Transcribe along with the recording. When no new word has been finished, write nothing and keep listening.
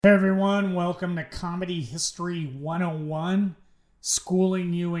Hey everyone, welcome to Comedy History 101.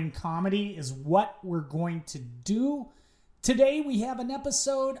 Schooling you in comedy is what we're going to do. Today we have an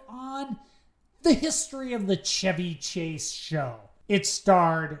episode on the history of the Chevy Chase show. It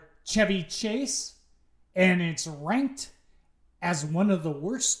starred Chevy Chase, and it's ranked as one of the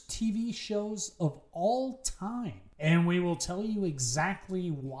worst TV shows of all time. And we will tell you exactly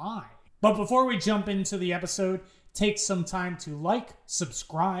why. But before we jump into the episode, take some time to like,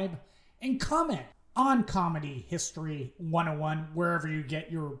 subscribe, and comment on Comedy History 101 wherever you get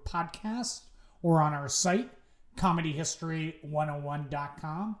your podcasts or on our site,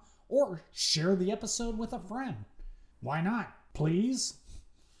 comedyhistory101.com, or share the episode with a friend. Why not? Please?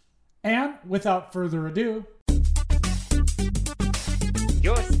 And without further ado...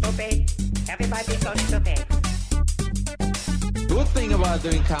 You're stupid. Everybody's so stupid. Good thing about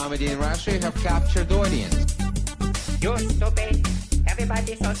doing comedy in Russia, you have captured audience. You're stupid.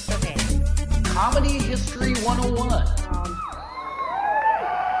 Everybody's so stupid. Comedy History 101.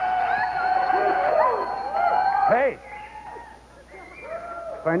 Hey!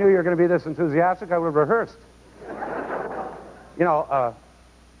 If I knew you were going to be this enthusiastic, I would have rehearsed. You know,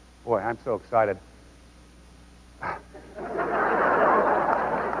 boy, I'm so excited.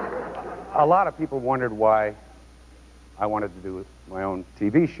 A lot of people wondered why I wanted to do my own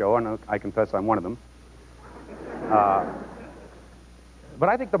TV show, and I confess I'm one of them. But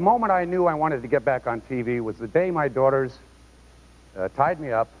I think the moment I knew I wanted to get back on TV was the day my daughters tied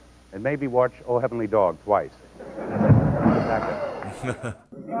me up and made me watch Oh Heavenly Dog twice.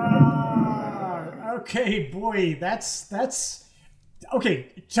 Okay, boy, that's...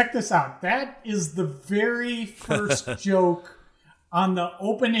 Okay, check this out. That is the very first joke on the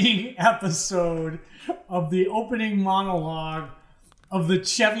opening episode of the opening monologue of the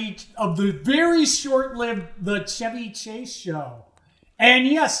very short-lived The Chevy Chase Show. And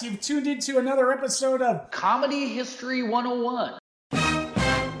yes, you've tuned into another episode of Comedy History 101.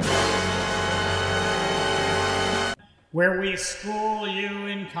 where we school you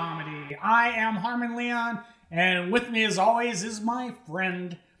in comedy. I am Harmon Leon, and with me as always is my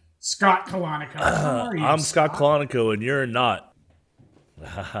friend, Scott Kalanico. How are you, I'm Scott Kalanico, and you're not.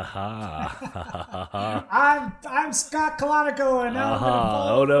 I'm Scott Kalanico, and now I'm gonna fall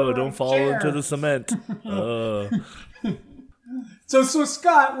Oh no, over don't a fall chair. into the cement. So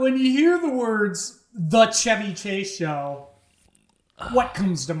Scott, when you hear the words The Chevy Chase Show, what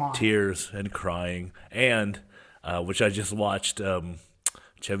comes to mind? Tears and crying, and which I just watched,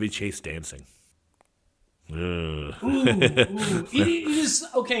 Chevy Chase dancing. Ooh. It is,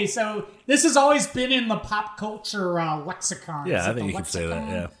 okay, so this has always been in the pop culture lexicon. Yeah, Is I it think the you can say that,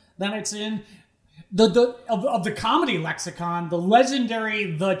 lexicon yeah. Then it's in of the comedy lexicon, the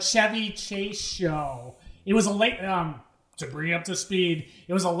legendary The Chevy Chase Show. It was a late, to bring you up to speed,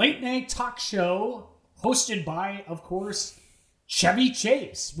 it was a late night talk show hosted by, of course, Chevy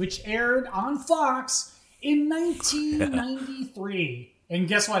Chase, which aired on Fox in 1993. And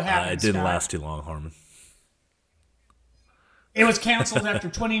guess what happened, It didn't Scott? last too long, Harmon. It was canceled after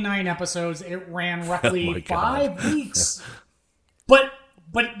 29 episodes. It ran roughly Oh my God. 5 weeks. But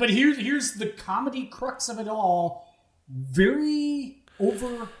here's the comedy crux of it all. Very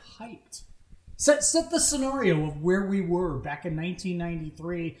overhyped. Set the scenario of where we were back in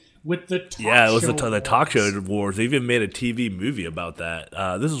 1993 with the talk show. Yeah, it was the talk wars. show wars. They even made a TV movie about that.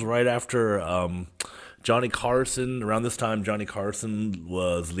 This is right after Johnny Carson. Around this time, Johnny Carson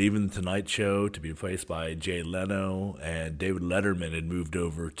was leaving the Tonight Show to be replaced by Jay Leno, and David Letterman had moved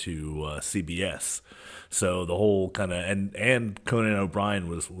over to CBS. So the whole kind of and Conan O'Brien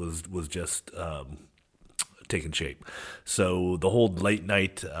was just taking shape. So the whole late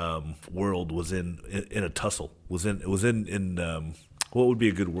night world was in a tussle. Was in what would be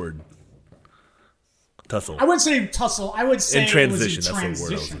a good word? Tussle. I wouldn't say tussle. I would say In transition, it was in that's the word I was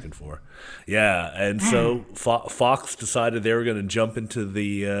transition. looking for. Yeah, and so Fox decided they were going to jump into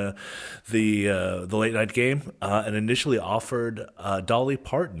the late night game, and initially offered Dolly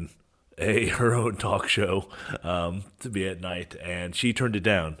Parton her own talk show to be at night, and she turned it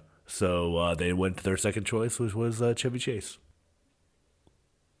down. So they went to their second choice, which was Chevy Chase.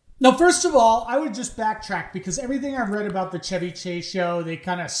 Now, first of all, I would just backtrack because everything I've read about the Chevy Chase Show, they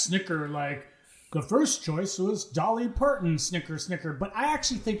kind of snicker like, the first choice was Dolly Parton, snicker, snicker. But I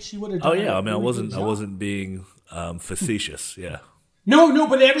actually think she would have done Oh yeah, a I mean, really good I job. wasn't being facetious. Yeah. No,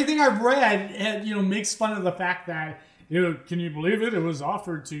 but everything I've read, makes fun of the fact that, can you believe it? It was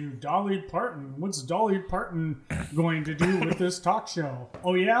offered to Dolly Parton. What's Dolly Parton going to do with this talk show?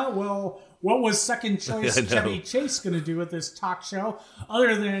 Oh yeah, well, what was second choice I know. Chevy Chase going to do with this talk show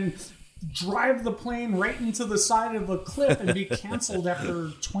other than drive the plane right into the side of a cliff and be canceled after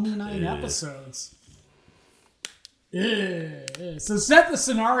 29 episodes. So set the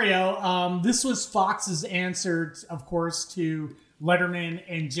scenario. This was Fox's answer, of course, to Letterman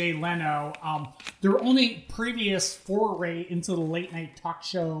and Jay Leno. Their only previous foray into the late night talk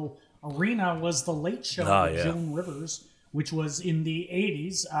show arena was The Late Show with Joan Rivers, which was in the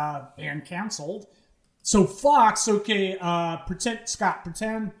 80s and canceled. So Fox, pretend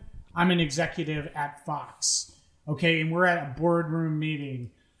I'm an executive at Fox. Okay, and we're at a boardroom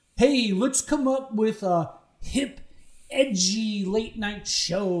meeting. Hey, let's come up with a hip, edgy late night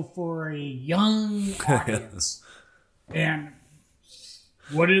show for a young audience. And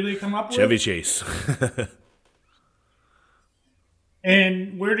what do they come up with? Chevy Chase.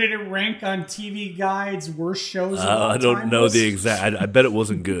 And where did it rank on TV Guide's worst shows of all I don't time know list? the exact. I bet it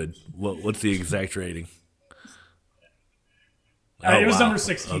wasn't good. What's the exact rating? It was number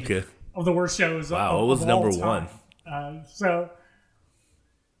 16 Okay. of the worst shows. Wow, of, what was of number all time. one? So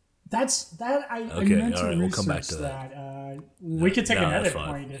that's that. I Okay, meant to all right, we'll research come back to that. We could take No, an edit that's fine,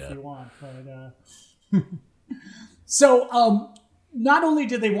 point if yeah. you want. But so not only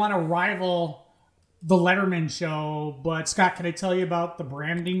did they want to rival the Letterman show, but Scott, can I tell you about the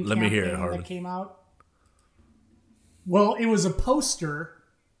branding Let me hear it, campaign Harlan. that came out? Well, it was a poster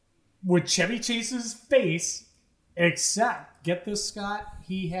with Chevy Chase's face, except, get this, Scott,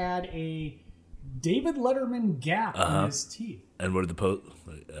 he had a David Letterman gap in his teeth. And what did the post?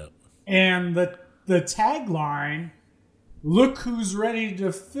 And the tagline, look who's ready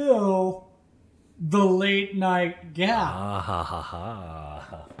to fill the late night gap.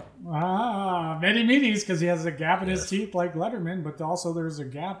 Many meetings because he has a gap in his teeth like Letterman, but also there's a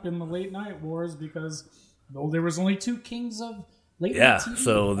gap in the late night wars because there was only two kings of late night TV.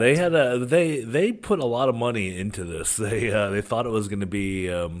 So they had they put a lot of money into this. They thought it was going to be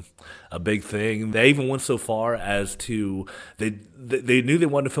a big thing. They even went so far as to they knew they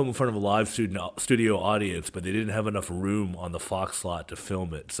wanted to film in front of a live studio audience, but they didn't have enough room on the Fox lot to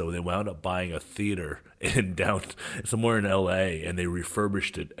film it. So they wound up buying a theater down somewhere in L.A. and they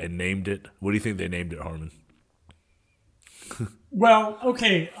refurbished it and named it. What do you think they named it, Harmon? Well,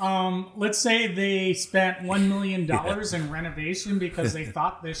 okay, let's say they spent $1 million in renovation because they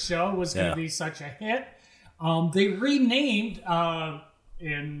thought this show was going to be such a hit. They renamed,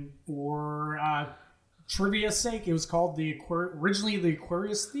 and for trivia's sake, it was called originally the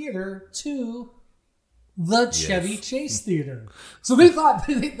Aquarius Theater to the Chevy Chase Theater. So they thought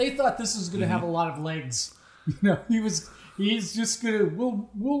this was going to have a lot of legs. You know, he's just going to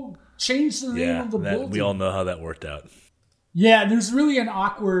we'll change the name of the building. We all know how that worked out. Yeah, there's really an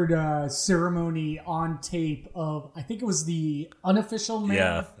awkward ceremony on tape of, I think it was the unofficial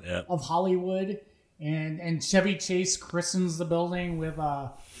mayor of Hollywood, and Chevy Chase christens the building with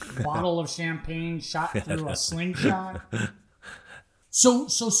a bottle of champagne shot through a slingshot. So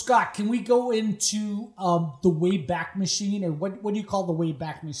Scott, can we go into the Wayback Machine, or what do you call the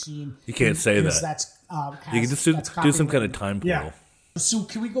Wayback Machine? You can't say Because that. That's You can just do some kind of time portal. Yeah. So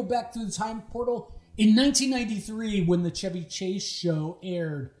can we go back through the time portal? In 1993, when the Chevy Chase show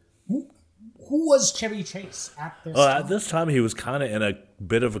aired, who was Chevy Chase at this time? At this time, he was kind of in a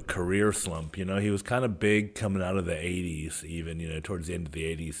bit of a career slump. You know, he was kind of big coming out of the 80s, even, you know, towards the end of the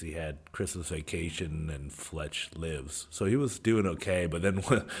 80s. He had Christmas Vacation and Fletch Lives. So he was doing okay. But then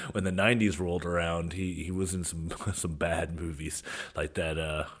when the 90s rolled around, he was in some bad movies like that.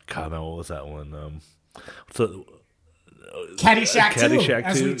 God, what was that one? Caddyshack 2, 2,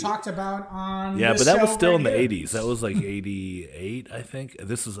 as we talked about on but this that show was still right in the here. 80s. That was like 88, I think.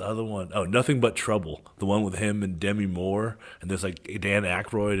 This is the other one. Oh, Nothing But Trouble. The one with him and Demi Moore. And there's like Dan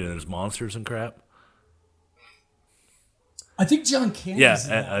Aykroyd and there's monsters and crap. I think John Candy's in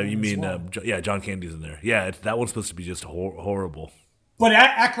that you one mean, as well. John Candy's in there. Yeah, that one's supposed to be just horrible. But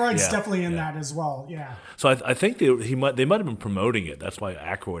Aykroyd's Yeah, definitely in that as well, yeah. So I think they might have been promoting it. That's why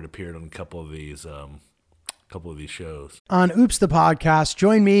Aykroyd appeared on a couple of these shows. On Oops the Podcast,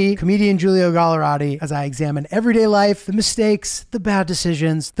 join me, comedian Giulio Gallerati, as I examine everyday life, the mistakes, the bad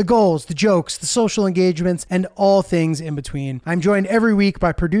decisions, the goals, the jokes, the social engagements, and all things in between. I'm joined every week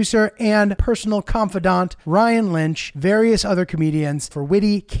by producer and personal confidant Ryan Lynch, various other comedians for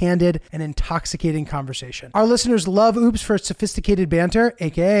witty, candid, and intoxicating conversation. Our listeners love Oops for its sophisticated banter,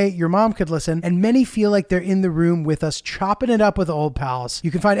 aka your mom could listen, and many feel like they're in the room with us chopping it up with old pals.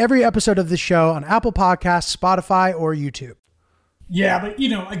 You can find every episode of this show on Apple Podcasts, Spotify, or YouTube. Yeah, but, you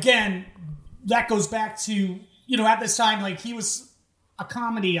know, again, that goes back to, you know, at this time, like, he was a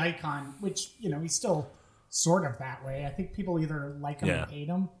comedy icon, which, you know, he's still sort of that way. I think people either like him or hate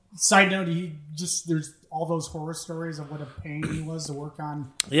him. Side note, there's all those horror stories of what a pain he was to work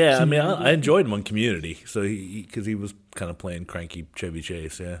on. Yeah, I mean, I enjoyed him on Community, so because he was kind of playing cranky Chevy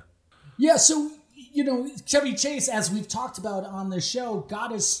Chase, yeah. Yeah, so, Chevy Chase, as we've talked about on the show,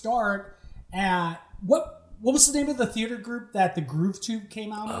 got his start at, what was the name of the theater group that the Groove Tube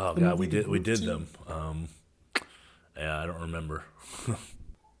came out of? Oh, God, we did them. Yeah, I don't remember.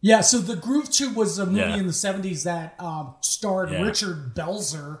 Yeah, so the Groove Tube was a movie in the 70s that starred Richard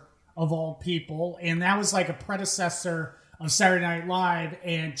Belzer, of all people, and that was like a predecessor of Saturday Night Live,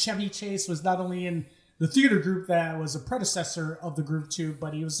 and Chevy Chase was not only in the theater group that was a predecessor of the Groove Tube,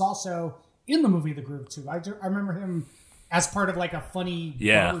 but he was also in the movie The Groove Tube. I remember him as part of like a funny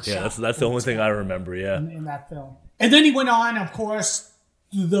that's the only thing I remember, in that film. And then he went on, of course,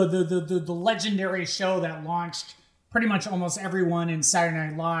 the legendary show that launched pretty much almost everyone in Saturday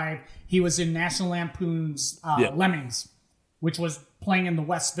Night Live. He was in National Lampoon's Lemmings, which was playing in the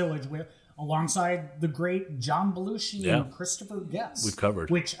West Village alongside the great John Belushi and Christopher Guest. We've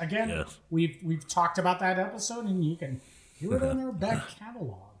covered. Which, again, we've talked about that episode, and you can hear it on our back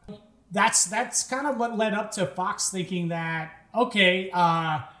catalog. That's kind of what led up to Fox thinking that, okay,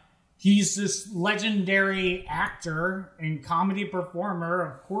 he's this legendary actor and comedy performer.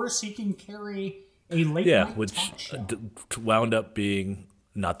 Of course, he can carry a late night which talk show. Wound up being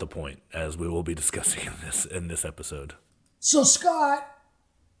not the point, as we will be discussing in this episode. So, Scott,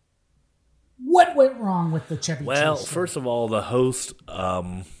 what went wrong with the Chevy Chase? Well, first of all, the host,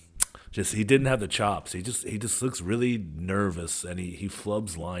 he didn't have the chops. He just looks really nervous, and he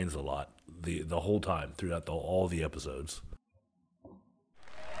flubs lines a lot the whole time throughout all the episodes.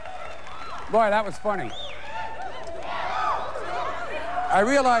 Boy, that was funny. I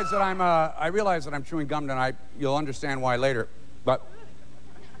realize that I'm chewing gum tonight. You'll understand why later, but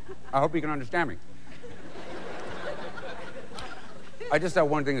I hope you can understand me. I just have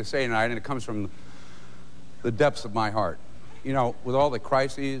one thing to say tonight, and it comes from the depths of my heart. With all the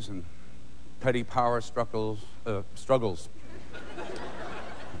crises and petty power struggles.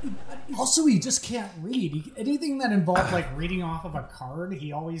 Also, he just can't read. Anything that involved like reading off of a card,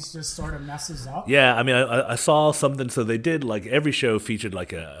 he always just sort of messes up. Yeah, I mean, I saw something. So they did like every show featured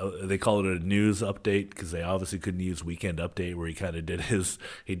like they call it a news update because they obviously couldn't use Weekend Update where he kind of did his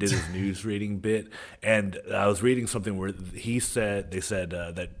news reading bit. And I was reading something where they said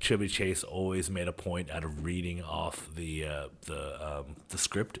that Chevy Chase always made a point out of reading off the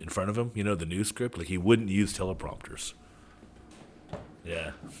script in front of him. The news script. Like he wouldn't use teleprompters.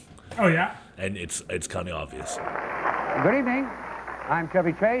 Yeah. Oh, yeah? And it's kind of obvious. Good evening. I'm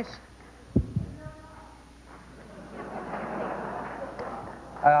Chevy Chase.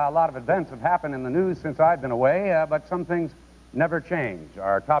 A lot of events have happened in the news since I've been away, but some things never change.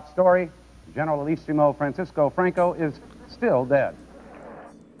 Our top story, Generalissimo Francisco Franco is still dead.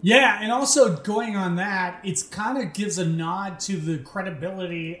 Yeah, and also going on that, it kind of gives a nod to the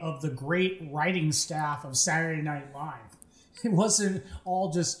credibility of the great writing staff of Saturday Night Live. It wasn't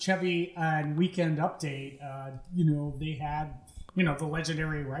all just Chevy and Weekend Update. They had, the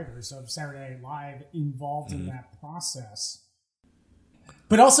legendary writers of Saturday Night Live involved in that process.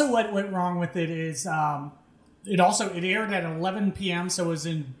 But also what went wrong with it is it aired at 11 p.m., so it was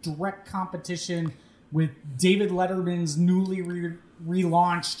in direct competition with David Letterman's newly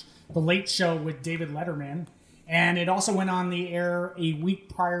relaunched The Late Show with David Letterman. And it also went on the air a week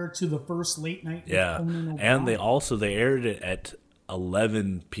prior to the first late night. Yeah, and they aired it at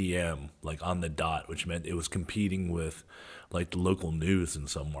 11 p.m. like on the dot, which meant it was competing with like the local news in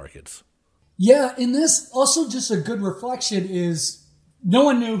some markets. Yeah, and this also just a good reflection is no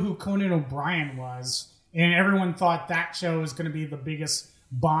one knew who Conan O'Brien was, and everyone thought that show was going to be the biggest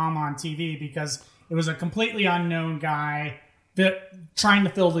bomb on TV because it was a completely unknown guy trying to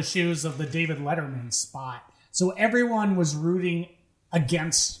fill the shoes of the David Letterman spot. So everyone was rooting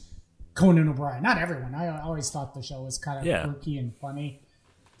against Conan O'Brien. Not everyone. I always thought the show was kind of quirky and funny.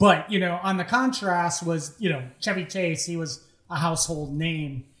 But, on the contrast was, Chevy Chase. He was a household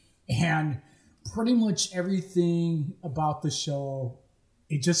name. And pretty much everything about the show,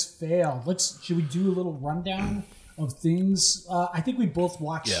 it just failed. Should we do a little rundown of things? I think we both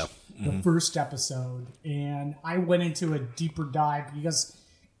watched the first episode. And I went into a deeper dive because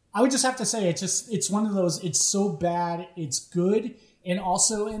I would just have to say it's one of those, it's so bad, it's good. And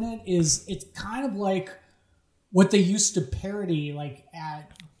also in it's kind of like what they used to parody,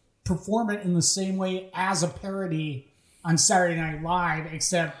 perform it in the same way as a parody on Saturday Night Live,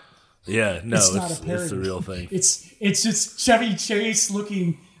 except it's not a parody. It's the real thing. It's just Chevy Chase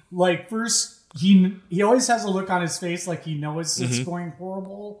looking like first, he always has a look on his face like he knows it's going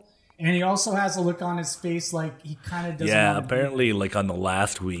horrible. And he also has a look on his face like he kind of doesn't. Yeah, want to apparently, like on the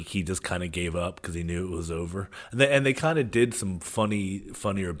last week, he just kind of gave up because he knew it was over. And they kind of did some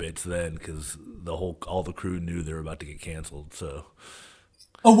funnier bits then because all the crew knew they were about to get canceled. So.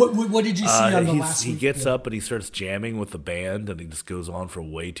 Oh, what did you see on the last week? He gets up and he starts jamming with the band, and he just goes on for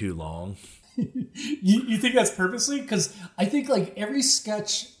way too long. You think that's purposely? Because I think like every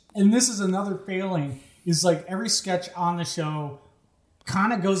sketch, and this is another failing, is like every sketch on the show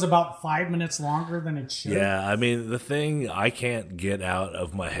kind of goes about 5 minutes longer than it should. Yeah, I mean, the thing I can't get out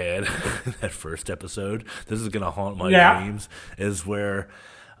of my head in that first episode, this is going to haunt my dreams, is where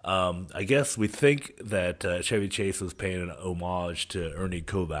I guess we think that Chevy Chase was paying an homage to Ernie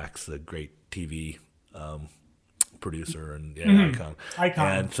Kovacs, the great TV producer and icon.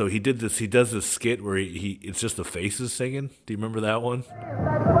 And so he does this skit where it's just the faces singing. Do you remember that one?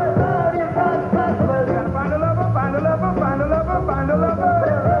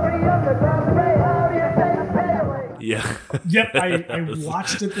 Yeah. Yep, I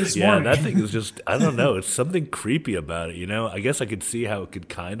watched it this morning. morning. That thing is just, I don't know, it's something creepy about it, you know? I guess I could see how it could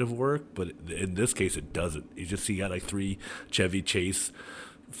kind of work, but in this case it doesn't. You just see like 3 Chevy Chase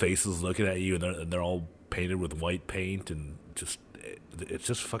faces looking at you, and they're all painted with white paint, and it's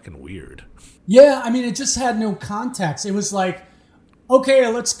just fucking weird. Yeah, I mean, it just had no context. It was like, okay,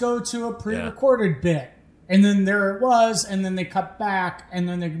 let's go to a pre-recorded bit. And then there it was, and then they cut back, and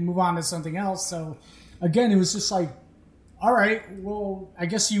then they move on to something else. So, again, it was just like, all right, well, I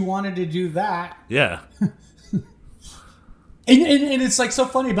guess you wanted to do that. Yeah. And it's like so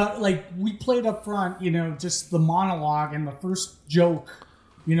funny about, like, we played up front, you know, just the monologue and the first joke,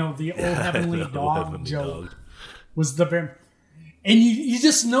 you know, the old heavenly dog joke was the very... And you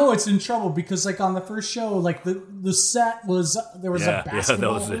just know it's in trouble because, like, on the first show, like, the set was... There was a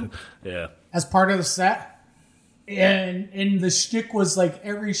basketball that was it. Yeah. As part of the set. And the shtick was, like,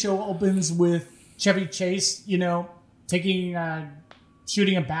 every show opens with Chevy Chase, you know, shooting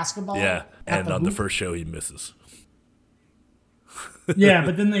a basketball. Yeah, and on the first show, he misses. Yeah,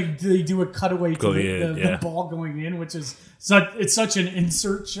 but then they do a cutaway to the ball going in, which is such an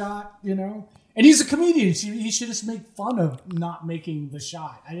insert shot, you know. And he's a comedian. He should just make fun of not making the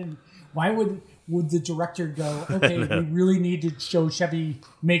shot. Why would the director go, okay, we really need to show Chevy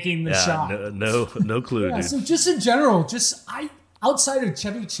making the shot? No clue, dude. So just in general, outside of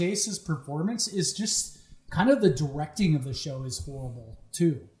Chevy Chase's performance, is just kind of the directing of the show is horrible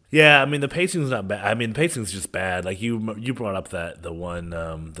too. Yeah, I mean the pacing's not bad. I mean the pacing's just bad. Like you brought up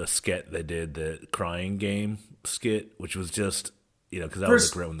the skit they did, the crying game skit, which was just, you know, because that was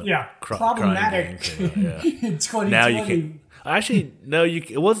a great one. Problematic. Crying game in 2020. Now you can actually no,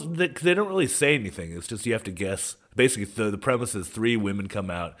 it wasn't because they don't really say anything. It's just you have to guess. Basically, the premise is 3 women come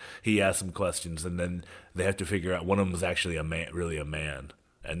out. He asks them questions, and then they have to figure out one of them is actually really a man,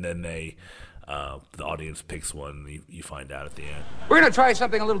 and then the audience picks one. And you find out at the end. We're going to try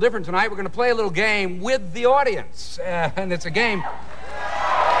something a little different tonight. We're going to play a little game with the audience, and it's a game.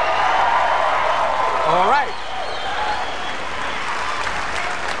 All right.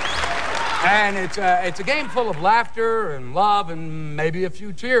 And it's a game full of laughter and love and maybe a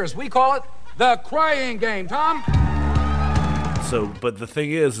few tears. We call it the crying game. Tom? So, but the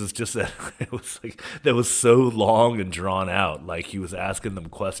thing is just that that was so long and drawn out. Like he was asking them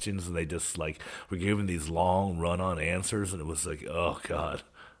questions, and they just like were giving these long run-on answers, and it was like, oh god.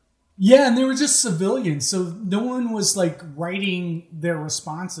 Yeah, and they were just civilians, so no one was like writing their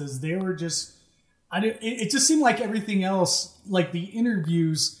responses. They were just, it just seemed like everything else, like the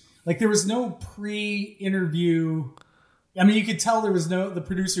interviews. Like there was no pre-interview. I mean, you could tell the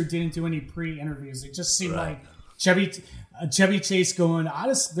producer didn't do any pre-interviews. It just seemed like Chevy Chase going,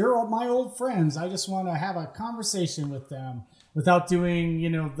 they're all my old friends. I just want to have a conversation with them without doing, you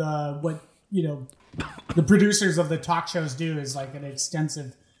know, the producers of the talk shows do is like an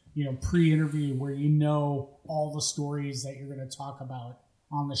extensive, you know, pre-interview where you know all the stories that you're going to talk about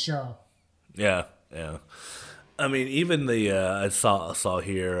on the show. Yeah, yeah. I mean, even I saw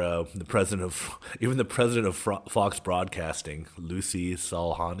here the president of Fox Broadcasting, Lucy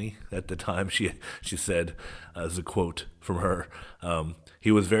Salhani, at the time she said, as a quote from her, he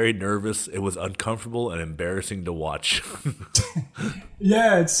was very nervous. It was uncomfortable and embarrassing to watch.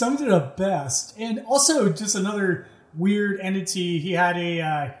 Yeah, it sums it up best. And also, just another weird entity. He had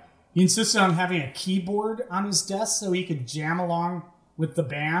he insisted on having a keyboard on his desk so he could jam along with the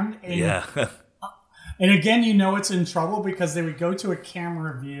band. And, yeah. And again, you know it's in trouble because they would go to a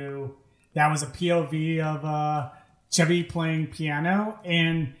camera view that was a POV of Chevy playing piano,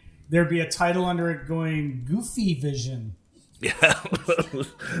 and there'd be a title under it going Goofy Vision. Yeah.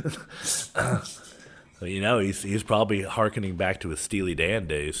 You know, he's probably hearkening back to his Steely Dan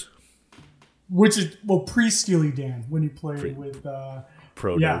days. which is pre-Steely Dan when he played with the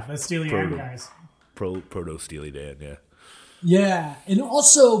Steely Dan guys. Proto Steely Dan, yeah. Yeah, and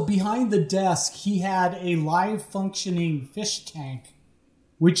also behind the desk, he had a live functioning fish tank,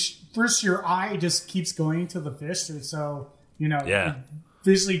 which first your eye just keeps going to the fish, so it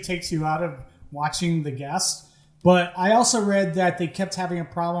visually takes you out of watching the guest. But I also read that they kept having a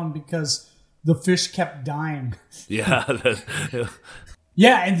problem because the fish kept dying. Yeah.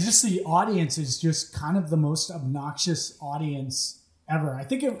 Yeah, and just the audience is just kind of the most obnoxious audience ever. I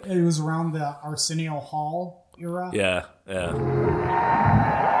think it was around the Arsenio Hall era. Yeah. Thank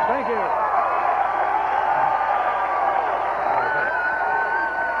you.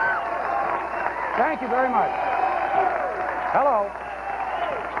 Thank you very much. Hello.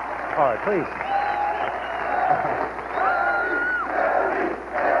 All right, please.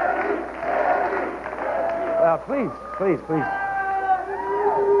 Please.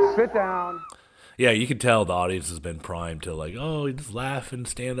 Sit down. Yeah, you can tell the audience has been primed to just laugh and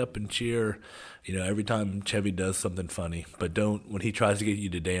stand up and cheer, every time Chevy does something funny. But when he tries to get you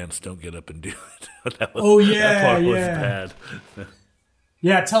to dance, don't get up and do it. That part was bad.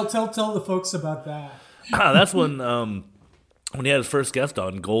 Yeah, tell the folks about that. That's when he had his first guest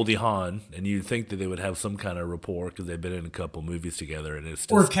on, Goldie Hawn, and you'd think that they would have some kind of rapport because they've been in a couple movies together, and it's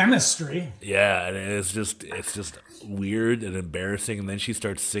just, or chemistry. Yeah, and it's just weird and embarrassing. And then she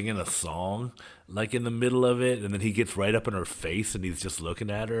starts singing a song in the middle of it, and then he gets right up in her face, and he's just looking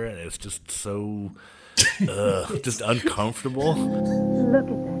at her, and it's just so just uncomfortable. Look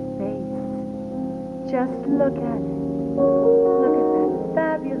at that face. Just look at it. Look at that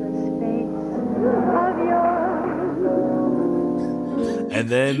fabulous face of yours. And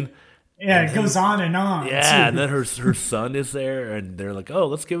then it goes on and on. Yeah, and then her son is there, and they're like, "Oh,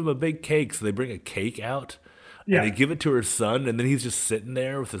 let's give him a big cake." So they bring a cake out, and they give it to her son, and then he's just sitting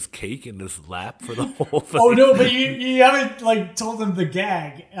there with his cake in his lap for the whole thing. Oh no, but you haven't told him the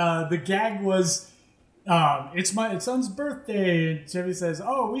gag. The gag was, "It's my son's birthday," and Chevy says,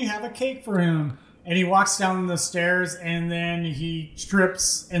 "Oh, we have a cake for him." And he walks down the stairs, and then he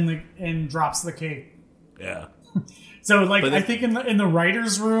trips and drops the cake. Yeah. So, I think in the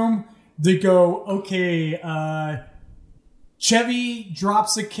writer's room, they go, okay, Chevy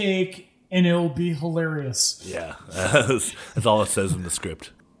drops a cake, and it'll be hilarious. Yeah, that's all it says in the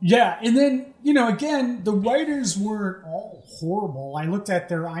script. Yeah, and then, again, the writers weren't all horrible. I looked at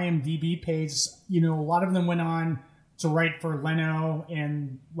their IMDb page. A lot of them went on to write for Leno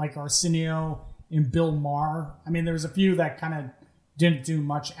and, Arsenio and Bill Maher. I mean, there was a few that kind of didn't do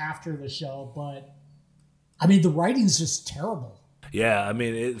much after the show, but the writing's just terrible. Yeah,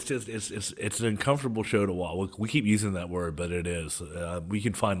 it's just it's an uncomfortable show to watch. We keep using that word, but it is. We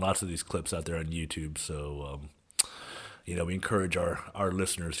can find lots of these clips out there on YouTube, so we encourage our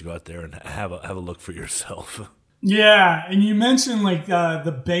listeners to go out there and have a look for yourself. Yeah, and you mentioned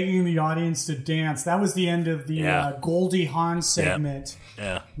the begging the audience to dance. That was the end of the Goldie Hawn segment.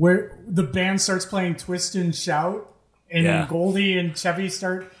 Yeah. Where the band starts playing Twist and Shout, and then Goldie and Chevy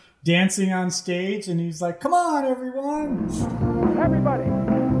start dancing on stage, and he's like, "Come on, everyone! Everybody,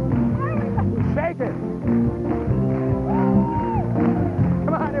 shake it!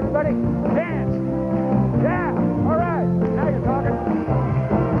 Come on, everybody, dance! Yeah, all right, now you're talking."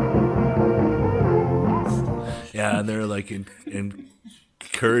 Yeah, and they're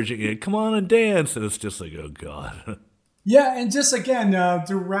encouraging it. Come on and dance, and it's just oh god. Yeah, and just again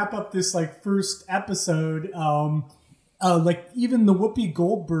to wrap up this first episode. Even the Whoopi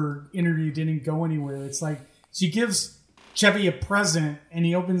Goldberg interview didn't go anywhere. It's she gives Chevy a present, and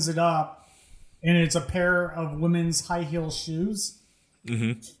he opens it up, and it's a pair of women's high heel shoes.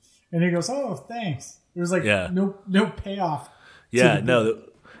 Mm-hmm. And he goes, "Oh, thanks." There's no payoff. Yeah, no,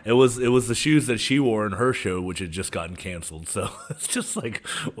 it was the shoes that she wore in her show, which had just gotten canceled. So it's just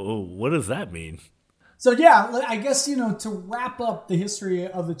what does that mean? So yeah, I guess to wrap up the history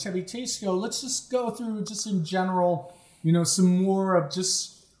of the Chevy Chase show, let's just go through just in general. Some more of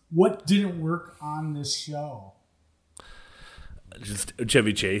just what didn't work on this show. Just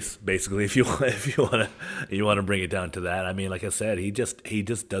Chevy Chase, basically. If you want to bring it down to that, like I said, he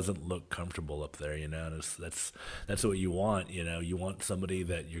just doesn't look comfortable up there. That's what you want. You want somebody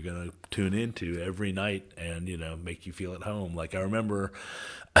that you're gonna tune into every night and make you feel at home. I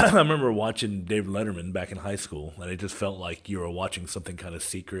remember watching David Letterman back in high school, and it just felt like you were watching something kind of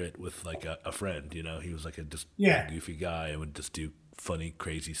secret with a friend. He was a goofy guy and would just do funny,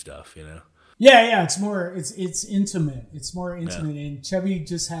 crazy stuff. Yeah, it's more, it's intimate. It's more intimate, and Chevy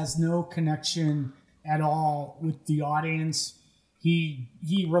just has no connection at all with the audience. He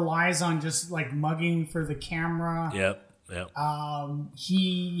relies on just mugging for the camera. Yep.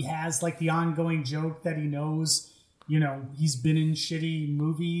 He has like the ongoing joke that he knows, he's been in shitty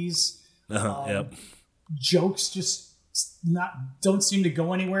movies. Jokes just don't seem to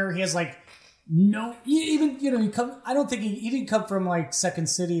go anywhere. He has like I don't think he didn't come from like Second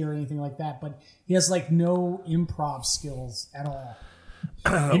City or anything like that, but he has like no improv skills at all.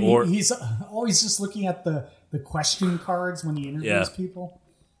 And he's always just looking at the question cards when he interviews people.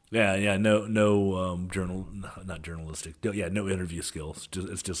 Yeah, no no interview skills.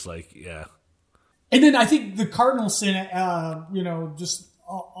 It's just like, yeah. And then I think the cardinal sin,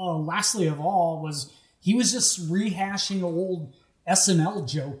 lastly of all, was he was just rehashing old SNL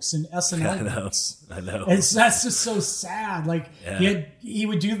jokes and SNL bits. I know. And that's just so sad. Like he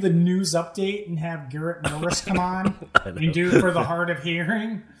would do the news update and have Garrett Morris come on and do For the Hard of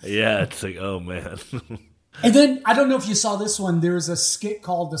Hearing. Yeah, it's like, oh man. And then I don't know if you saw this one. There was a skit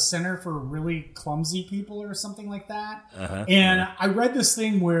called The Center for Really Clumsy People or something like that. And I read this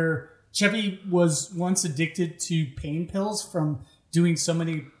thing where Chevy was once addicted to pain pills from doing so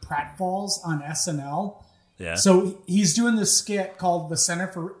many pratfalls on SNL. Yeah. So he's doing this skit called The Center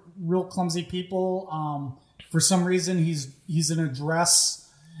for Real Clumsy People. For some reason, he's in a dress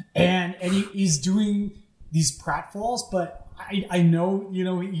and he's doing these pratfalls, but I know,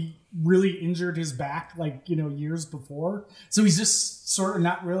 he really injured his back years before. So he's just sort of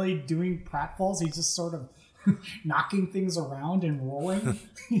not really doing pratfalls. He's just sort of knocking things around and rolling,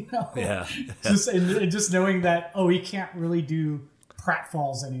 Yeah. Just knowing that, he can't really do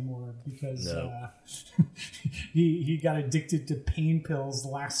pratfalls anymore because he got addicted to pain pills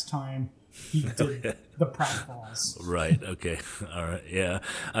last time he did the pratfalls. Right. Okay. All right. Yeah.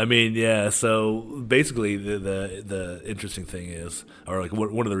 I mean, yeah. So basically, the interesting thing is, or like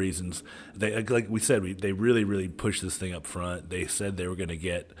one of the reasons they, like we said, they really pushed this thing up front. They said they were going to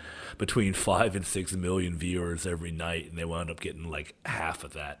get between 5 and 6 million viewers every night, and they wound up getting like half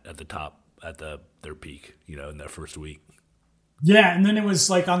of that at the top at their peak. In that first week. Yeah, and then it was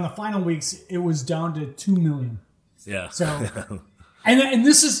like on the final weeks, it was down to 2 million. Yeah. So. And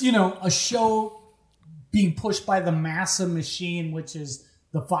this is, a show being pushed by the massive machine, which is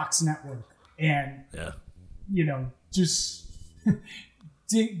the Fox network. And, just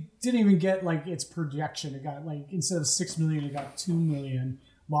didn't even get, like, its projection. It got, like, instead of 6 million, it got 2 million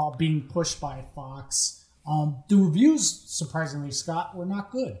while being pushed by Fox. The reviews, surprisingly, Scott, were not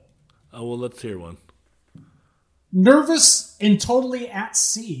good. Oh, well, let's hear one. Nervous and totally at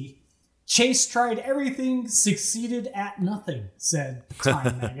sea. Chase tried everything, succeeded at nothing, said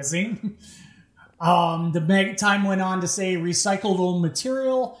Time magazine. The Time went on to say recycled old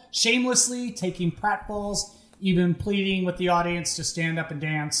material, shamelessly taking pratfalls, even pleading with the audience to stand up and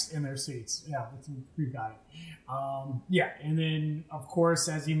dance in their seats. Yeah, we got it. And then, of course,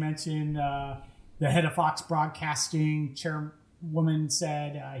 as you mentioned, the head of Fox Broadcasting, chairwoman,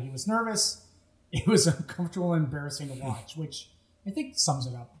 said he was nervous. It was uncomfortable and embarrassing to watch, which I think sums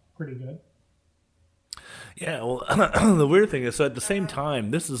it up pretty good. Yeah, well, the weird thing is, so at the same time,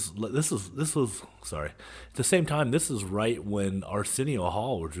 this is right when Arsenio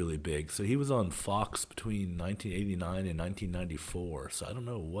Hall was really big. So he was on Fox between 1989 and 1994. So I don't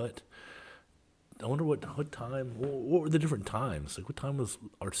know I wonder what time, what were the different times? Like, what time was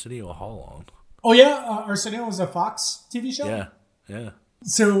Arsenio Hall on? Oh yeah, Arsenio was a Fox TV show? Yeah.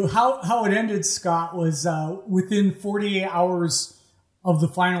 So how it ended, Scott, was within 48 hours of the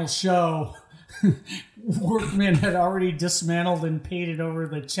final show, workmen had already dismantled and painted over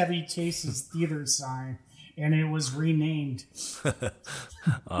the Chevy Chase's theater sign, and it was renamed.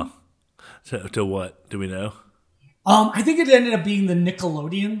 To what? Do we know? I think it ended up being the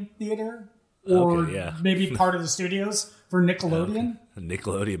Nickelodeon Theater, or maybe part of the studios for Nickelodeon.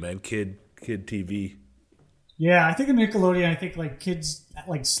 Nickelodeon, man, kid TV. Yeah, I think in Nickelodeon, I think like kids,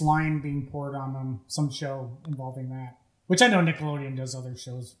 like slime being poured on them, some show involving that. Which I know Nickelodeon does other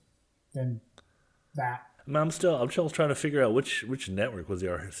shows than that. I'm still trying to figure out which network was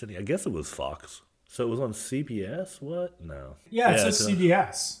the Arsenio. I guess it was Fox. So it was on CBS? What? No. Yeah, it says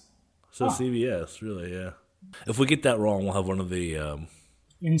CBS. So CBS, really, yeah. If we get that wrong, we'll have one of the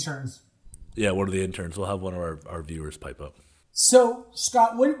interns. Yeah, one of the interns. We'll have one of our viewers pipe up. So,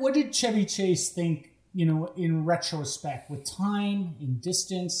 Scott, what did Chevy Chase think, in retrospect, with time and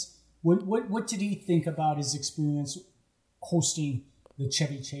distance? What did he think about his experience hosting the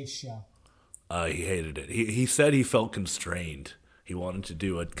Chevy Chase show? He hated it. He said he felt constrained. He wanted to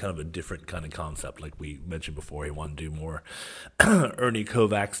do a kind of a different kind of concept, like we mentioned before. He wanted to do more Ernie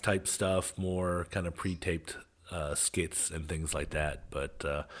Kovacs type stuff, more kind of pre-taped skits and things like that. But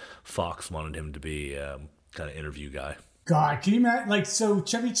Fox wanted him to be kind of interview guy. God, can you imagine? Like, so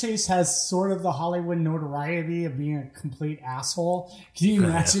Chevy Chase has sort of the Hollywood notoriety of being a complete asshole. Can you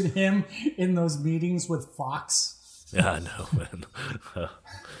imagine him in those meetings with Fox? Yeah, I know, man.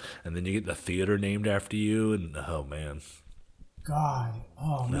 And then you get the theater named after you, and oh man. God,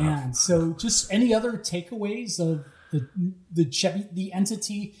 man. So, just any other takeaways of the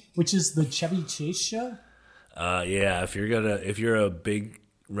entity, which is the Chevy Chase show? Yeah, if you're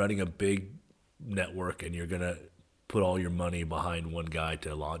running a big network and you're gonna put all your money behind one guy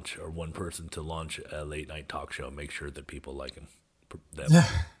to launch, or one person to launch a late night talk show, make sure that people like him.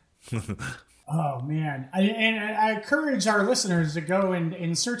 Oh man! I encourage our listeners to go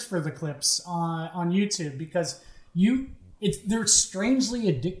and search for the clips on YouTube, because they're strangely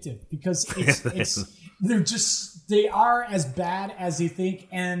addictive, because they are as bad as you think,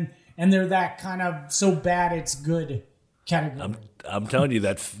 and they're that kind of so bad it's good category. I'm telling you,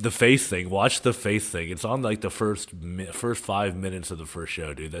 that's the face thing. Watch the face thing. It's on like the first 5 minutes of the first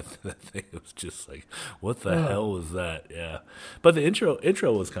show, dude. That thing was just like, what the hell was that? Yeah, but the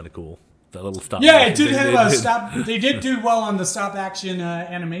intro was kind of cool. That little stop. Yeah, it did have a stop. They did do well on the stop action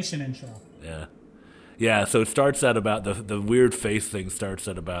animation intro. Yeah, yeah. So it starts at about the weird face thing starts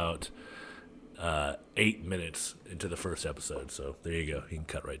at about 8 minutes into the first episode. So there you go. You can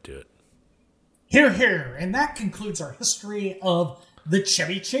cut right to it. Hear. And that concludes our history of the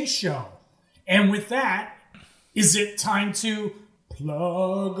Chevy Chase show. And with that, is it time to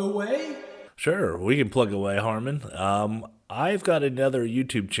plug away? Sure, we can plug away, Harmon. I've got another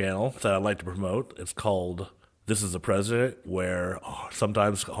YouTube channel that I'd like to promote. It's called This Is the President, where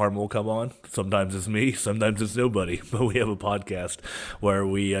sometimes Harmon will come on. Sometimes it's me. Sometimes it's nobody. But we have a podcast where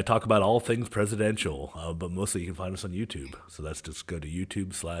we talk about all things presidential. But mostly you can find us on YouTube. So that's just go to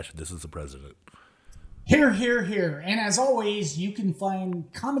YouTube/This Is the President. Hear. And as always, you can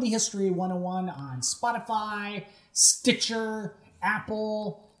find Comedy History 101 on Spotify, Stitcher,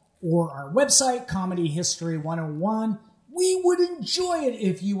 Apple, or our website, Comedy History 101. We would enjoy it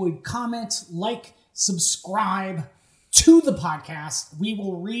if you would comment, like, subscribe to the podcast. We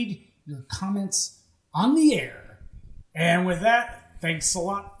will read your comments on the air. And with that, thanks a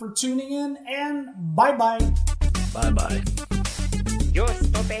lot for tuning in, and bye-bye. Bye-bye. You're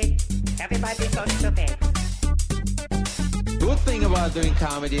stupid. Everybody's so stupid. Good thing about doing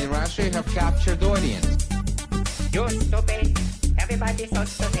comedy in Russia, you have captured audience. You're stupid. Everybody's so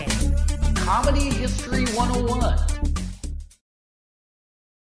stupid. Comedy History 101.